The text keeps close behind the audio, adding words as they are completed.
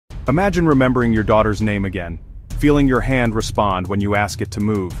Imagine remembering your daughter's name again, feeling your hand respond when you ask it to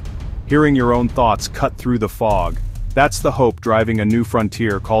move, hearing your own thoughts cut through the fog. That's the hope driving a new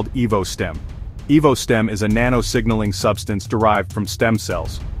frontier called EvoStem. EvoStem is a nano-signaling substance derived from stem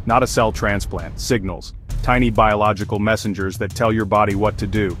cells, not a cell transplant. Signals, tiny biological messengers that tell your body what to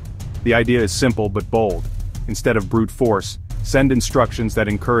do. The idea is simple but bold. Instead of brute force, send instructions that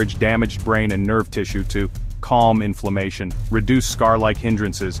encourage damaged brain and nerve tissue to calm inflammation, reduce scar-like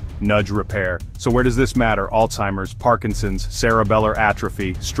hindrances, nudge repair. So where does this matter? Alzheimer's, Parkinson's, cerebellar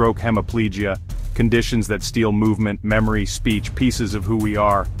atrophy, stroke, hemiplegia, conditions that steal movement, memory, speech, pieces of who we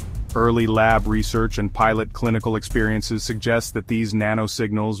are. Early lab research and pilot clinical experiences suggest that these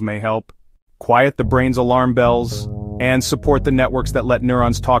nanosignals may help quiet the brain's alarm bells and support the networks that let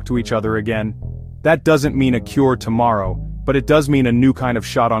neurons talk to each other again. That doesn't mean a cure tomorrow, but it does mean a new kind of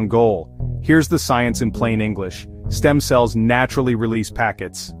shot on goal. Here's the science in plain English. Stem cells naturally release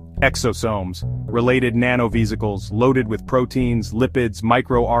packets, exosomes, related nanovesicles loaded with proteins, lipids,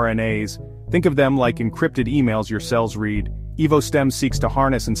 microRNAs. Think of them like encrypted emails your cells read. EvoStem's seeks to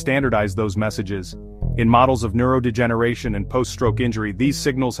harness and standardize those messages. In models of neurodegeneration and post-stroke injury, these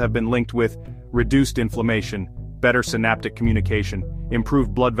signals have been linked with reduced inflammation, better synaptic communication,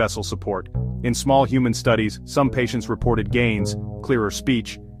 improved blood vessel support. In small human studies, some patients reported gains, clearer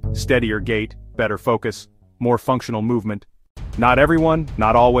speech, steadier gait, better focus, more functional movement. Not everyone,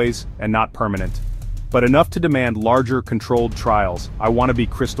 not always, and not permanent. But enough to demand larger controlled trials. I want to be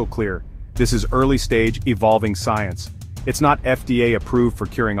crystal clear. This is early-stage, evolving science. It's not FDA approved for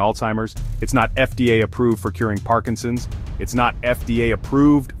curing Alzheimer's, it's not FDA approved for curing Parkinson's, it's not FDA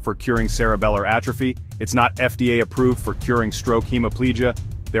approved for curing cerebellar atrophy, it's not FDA approved for curing stroke, hemiplegia.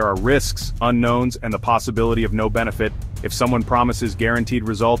 There are risks, unknowns, and the possibility of no benefit. If someone promises guaranteed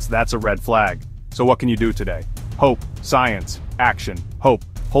results, that's a red flag. So what can you do today? Hope, science, action, hope.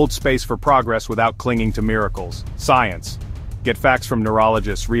 Hold space for progress without clinging to miracles. Science. Get facts from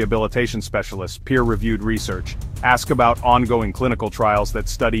neurologists, rehabilitation specialists, peer-reviewed research. Ask about ongoing clinical trials that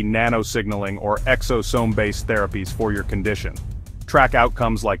study nano-signaling or exosome-based therapies for your condition. Track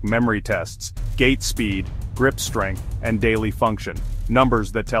outcomes like memory tests, gait speed, grip strength, and daily function.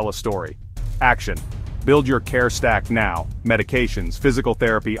 Numbers that tell a story. Action. Build your care stack now. Medications, physical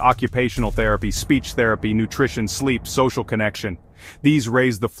therapy, occupational therapy, speech therapy, nutrition, sleep, social connection. These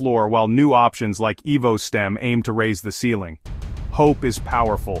raise the floor while new options like EvoStem aim to raise the ceiling. Hope is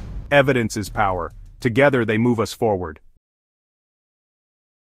powerful. Evidence is power. Together they move us forward.